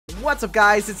What's up,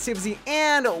 guys? It's TYBZI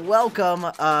and welcome.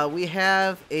 We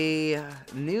have a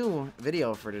new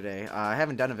video for today. I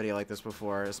haven't done a video like this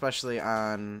before, especially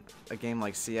on a game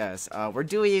like CS. We're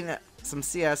doing some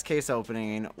CS case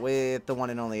opening with the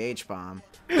one and only H-Bomb.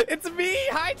 It's me!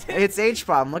 Hi, Tim! It's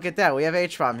H-Bomb. Look at that. We have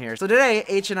H-Bomb here. So today,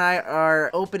 H and I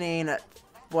are opening,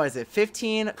 what is it,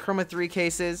 15 Chroma 3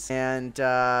 cases, and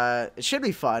it should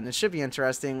be fun. It should be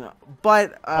interesting,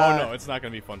 but oh no, it's not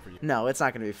gonna be fun for you. No, it's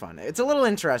not gonna be fun. It's a little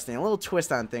interesting, a little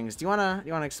twist on things. Do you wanna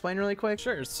explain really quick?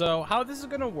 Sure. So how this is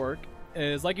gonna work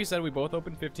is, like you said, we both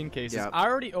opened 15 cases. Yep. I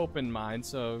already opened mine,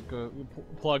 so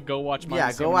go watch mine.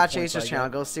 Yeah, go watch H's channel.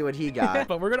 Go see what he got.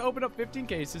 But we're gonna open up 15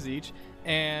 cases each,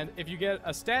 and if you get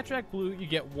a stat track blue, you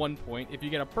get 1 point. If you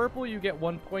get a purple, you get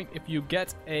 1 point. If you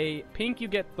get a pink, you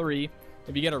get 3.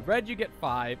 If you get a red, you get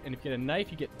 5, and if you get a knife,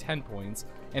 you get 10 points.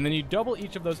 And then you double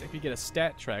each of those if you get a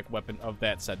stat track weapon of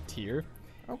that said tier.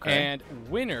 Okay. And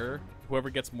winner,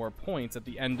 whoever gets more points at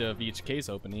the end of each case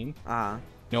opening, you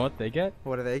know what they get?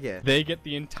 What do they get? They get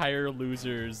the entire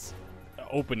loser's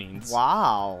openings.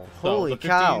 Wow. So Holy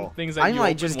cow. I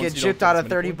might just get gypped out of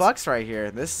 30 bucks right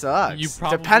here. This sucks.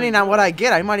 Depending on what I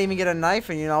get, I might even get a knife,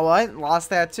 and you know what?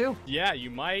 Lost that too. Yeah, you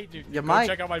might. You might.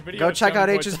 Check out my video. Go check out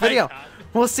H's video.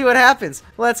 We'll see what happens.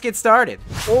 Let's get started.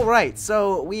 Alright,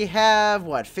 so we have,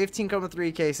 what, 15 Chroma 3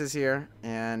 cases here.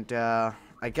 And,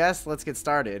 I guess let's get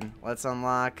started. Let's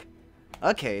unlock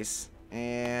a case.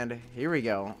 And here we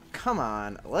go. Come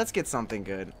on. Let's get something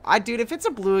good. Dude, if it's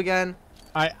a blue again...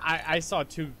 I saw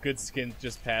 2 good skins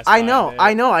just pass. I know.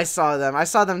 I saw them. I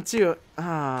saw them too.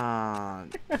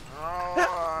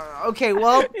 Okay,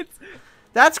 well,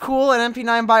 that's cool. An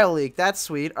MP9 bio leak. That's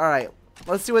sweet. All right,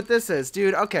 let's see what this is,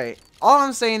 dude. Okay, all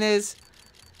I'm saying is,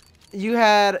 you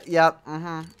had, yep,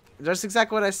 just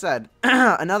exactly what I said.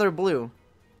 Another blue.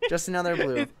 Just another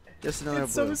blue. Just another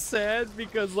It's blue. so sad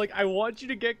because, like, I want you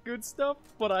to get good stuff,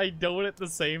 but I don't at the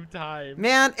same time.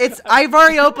 Man, I've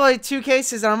already opened 2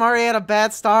 cases and I'm already at a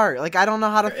bad start. Like, I don't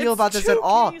know how to feel about this at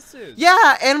all. Cases.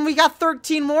 Yeah, and we got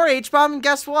 13 more H-Bomb, and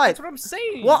guess what? That's what I'm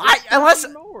saying. Well, all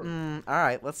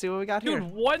right, let's see what we got here.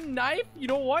 Dude, 1 knife, you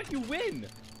know what? You win.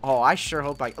 Oh, I sure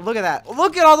hope look at that.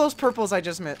 Look at all those purples I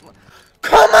just missed.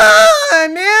 Come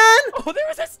on, man! Oh, there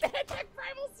was a stat check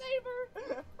Primal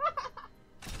Saber.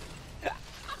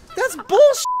 That's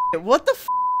bullshit. What the f***?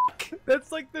 That's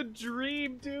like the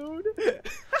dream, dude.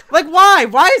 Like, why?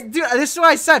 Dude, this is what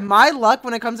I said. My luck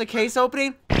when it comes to case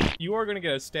opening. You are gonna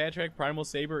get a stat track Primal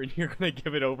Saber, and you're gonna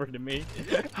give it over to me.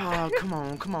 Oh, come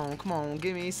on.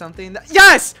 Give me something.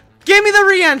 Yes! Give me the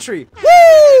re-entry.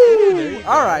 Woo!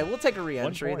 All right, we'll take a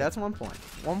re-entry. That's 1 point.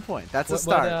 1 point. That's a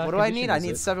start. What do I need? I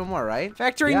need 7 more, right?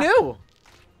 Factory new.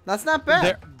 That's not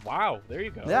bad. Wow, there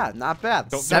you go. Yeah, not bad.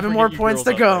 Don't 7 more points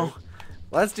to go.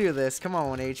 Let's do this. Come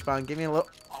on, H-Bomb. Give me a little...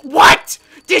 What?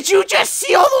 Did you just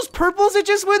see all those purples it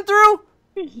just went through?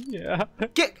 Yeah.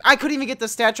 I couldn't even get the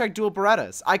stat track dual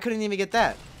Berettas. I couldn't even get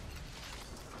that.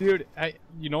 Dude,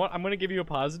 you know what? I'm going to give you a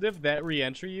positive. That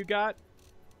re-entry you got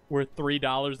were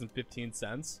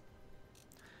 $3.15.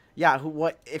 Yeah,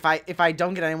 what if I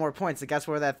don't get any more points, then guess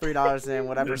where that $3 and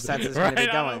whatever cents is going to be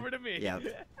going. Over to me. Yeah.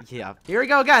 Here we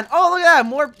go again. Oh, look at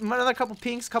that. Another couple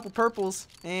pinks, couple purples,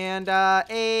 and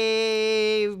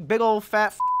a big old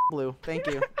fat blue. Thank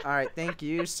you. All right, thank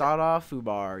you. Sawed off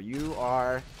FUBAR. You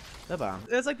are the bomb.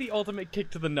 That's like the ultimate kick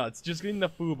to the nuts. Just getting the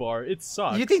FUBAR. It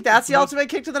sucks. You think that's the ultimate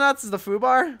kick to the nuts? Is the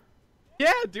FUBAR?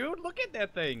 Yeah, dude. Look at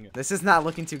that thing. This is not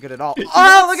looking too good at all.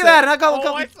 Oh, look at that. And I got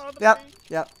I saw the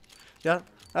Yep.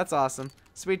 That's awesome.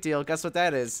 Sweet deal. Guess what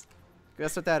that is?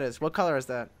 What color is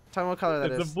that? Tell me what color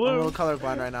that is. It's a blue. I'm a little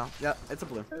colorblind right now. Yep, it's a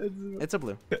blue. It's a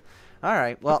blue. All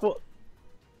right. Well,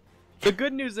 the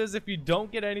good news is if you don't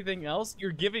get anything else,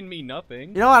 you're giving me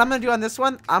nothing. You know what I'm gonna do on this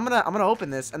one? I'm gonna open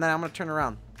this and then I'm gonna turn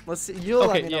around. Let's see. You'll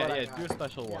let me know what I got. Do a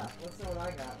special one. Let's see what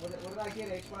I got. What did I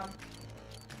get, H-Bomb?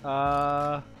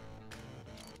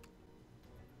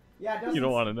 Yeah. You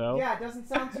don't want to know. Yeah, it doesn't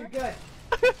sound too good.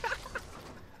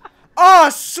 Oh,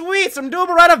 sweet! Some dual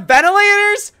Beretta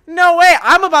ventilators? No way!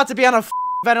 I'm about to be on a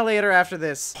ventilator after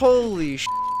this. Holy sh**.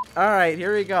 Alright,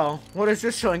 here we go. What is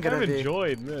this showing gonna be? I'm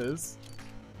enjoying this.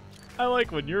 I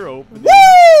like when you're open.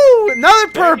 Woo! Another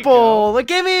purple! Look,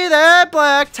 give me that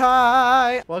black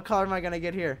tie! What color am I gonna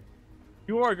get here?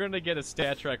 You are gonna get a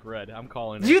stat track red. I'm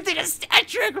calling it. You think a stat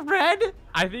track red?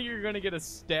 I think you're gonna get a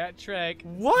stat track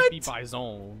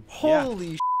TYBZI.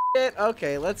 Holy shit.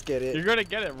 Okay, let's get it. You're gonna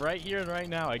get it right here and right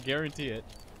now. I guarantee it.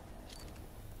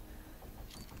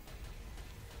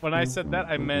 When I said that,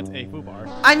 I meant a FUBAR.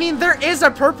 I mean, there is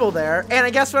a purple there, and I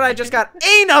guess what? I just got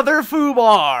another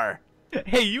FUBAR.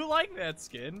 Hey, you like that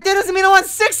skin? That doesn't mean I want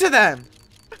 6 of them.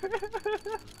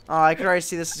 Oh, I can already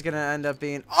see this is gonna end up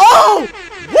being. Oh!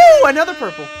 Woo! Another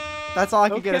purple. That's all I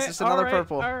can get. It's just another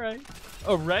purple. All right.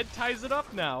 Oh, red ties it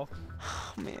up now.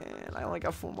 Oh, man, I only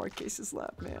got 4 more cases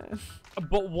left, man.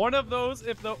 But one of those,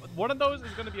 one of those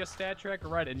is gonna be a stat track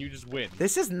red, and you just win.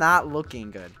 This is not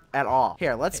looking good at all.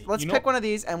 Here, let's pick one of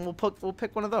these, and we'll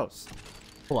pick one of those.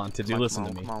 Hold on, TYBZI, listen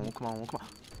to me. Come on.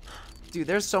 Dude,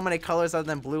 there's so many colors other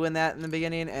than blue in that in the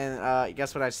beginning, and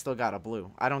guess what? I still got a blue.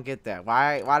 I don't get that.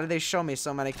 Why did they show me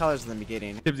so many colors in the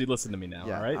beginning? TYBZI, listen to me now,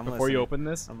 Yeah, all right? I'm Before you open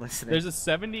this, I'm listening. there's a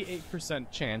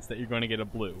 78% chance that you're going to get a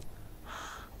blue.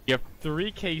 You have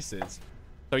 3 cases,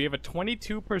 so you have a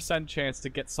 22% chance to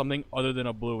get something other than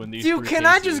a blue in these. Dude, can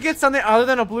I just get something other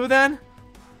than a blue then?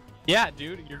 Yeah,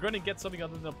 dude, you're going to get something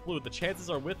other than a blue. The chances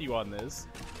are with you on this.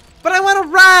 But I want a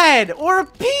red or a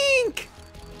pink.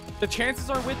 The chances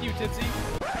are with you,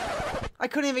 TYBZI. I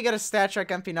couldn't even get a Stat Trek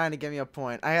MP9 to give me a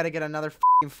point. I had to get another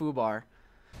f***ing FUBAR.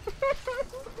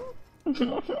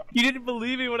 You didn't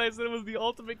believe me when I said it was the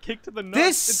ultimate kick to the nuts.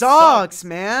 This sucks,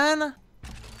 man.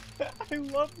 I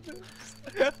love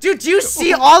this. Dude, do you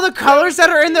see all the colors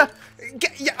that are in the...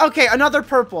 Okay, another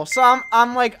purple. So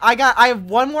I'm like, I have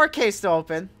 1 more case to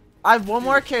open. I have 1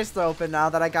 more case to open now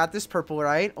that I got this purple,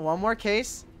 right? 1 more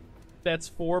case. That's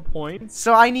 4 points.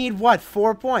 So I need what?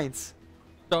 4 points.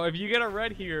 So if you get a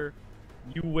red here,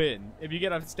 you win. If you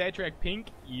get a Stat Trek pink,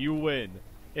 you win.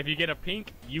 If you get a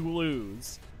pink, you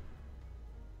lose.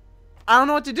 I don't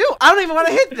know what to do. I don't even want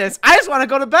to hit this. I just want to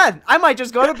go to bed. I might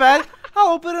just go to bed.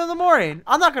 I'll open it in the morning.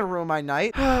 I'm not going to ruin my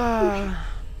night.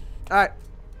 Alright.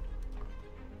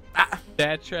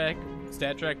 Stat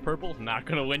Trek purple, not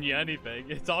gonna win you anything.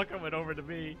 It's all coming over to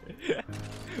me.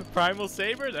 Primal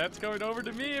Saber, that's coming over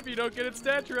to me if you don't get it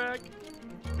Stat Trek.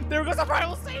 There goes a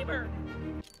Primal Saber!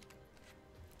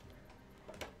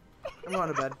 I'm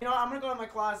going to bed. You know what? I'm going to go in my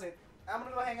closet. I'm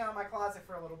going to go hang out in my closet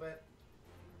for a little bit.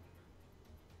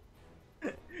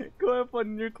 Go have fun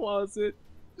in your closet.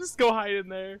 Just go hide in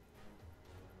there.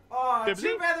 Oh, TYBZI?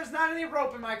 too bad there's not any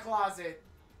rope in my closet.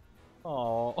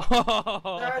 Oh.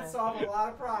 That'd solve a lot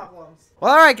of problems.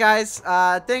 Well, alright guys,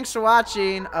 thanks for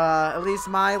watching, at least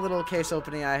my little case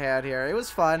opening I had here. It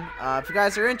was fun. If you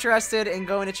guys are interested in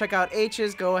going to check out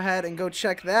H's, go ahead and go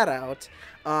check that out.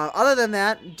 Other than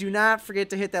that, do not forget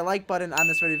to hit that like button on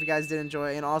this video if you guys did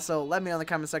enjoy, and also let me know in the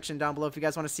comment section down below if you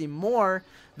guys want to see more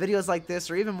videos like this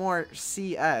or even more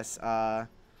CS. But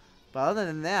other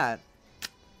than that,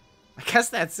 I guess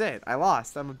that's it. I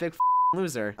lost. I'm a big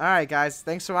loser. Alright guys,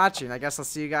 thanks for watching. I guess I'll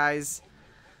see you guys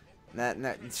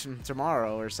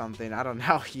tomorrow or something. I don't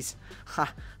know.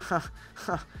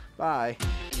 Bye.